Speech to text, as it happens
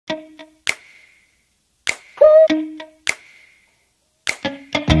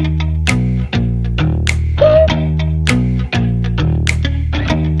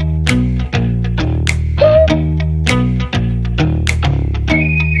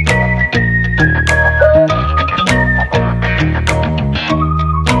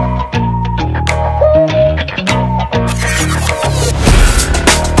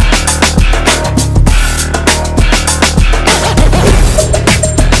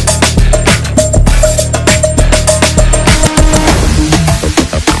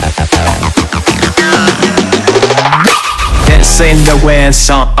in the wind,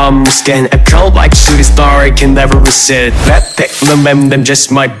 so I'm skin. A cold like shooting star, I can never resist. That they remember them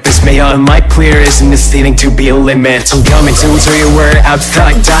just might piss me up. My clear isn't needing to be a limit. I'm coming to your word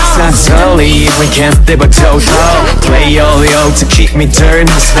outside. That's not solely if we can't dip a toe. Play all the old to keep me turned.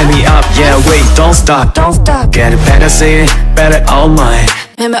 Spin me up, yeah, wait, don't stop. Get it better, say it better, all mine.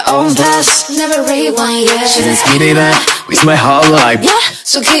 In my own past, never rewind, yeah. Shouldn't speed it up, waste my whole life. Yeah,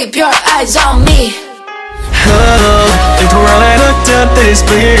 so keep your eyes on me. If we're looked at this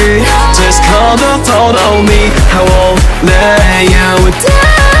bleed, just call the phone on me. I won't let you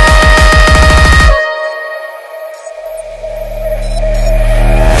down.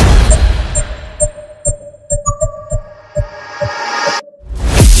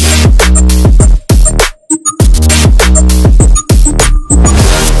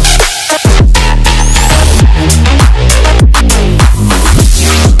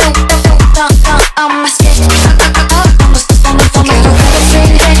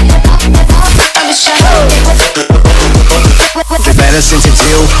 Since it's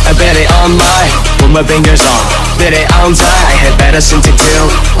you, I bet it on my, with my fingers on, bet it on tight. I had better since it's you,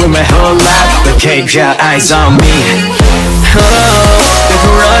 with my whole life, but keep your eyes on me. If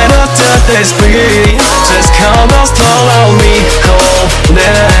we're right up to this beat, just come and follow me. Oh,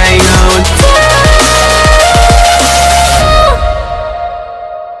 there you go.